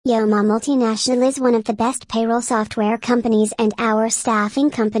Yoma Multinational is one of the best payroll software companies and our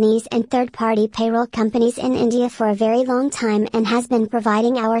staffing companies and third-party payroll companies in India for a very long time and has been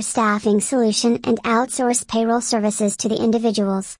providing our staffing solution and outsource payroll services to the individuals.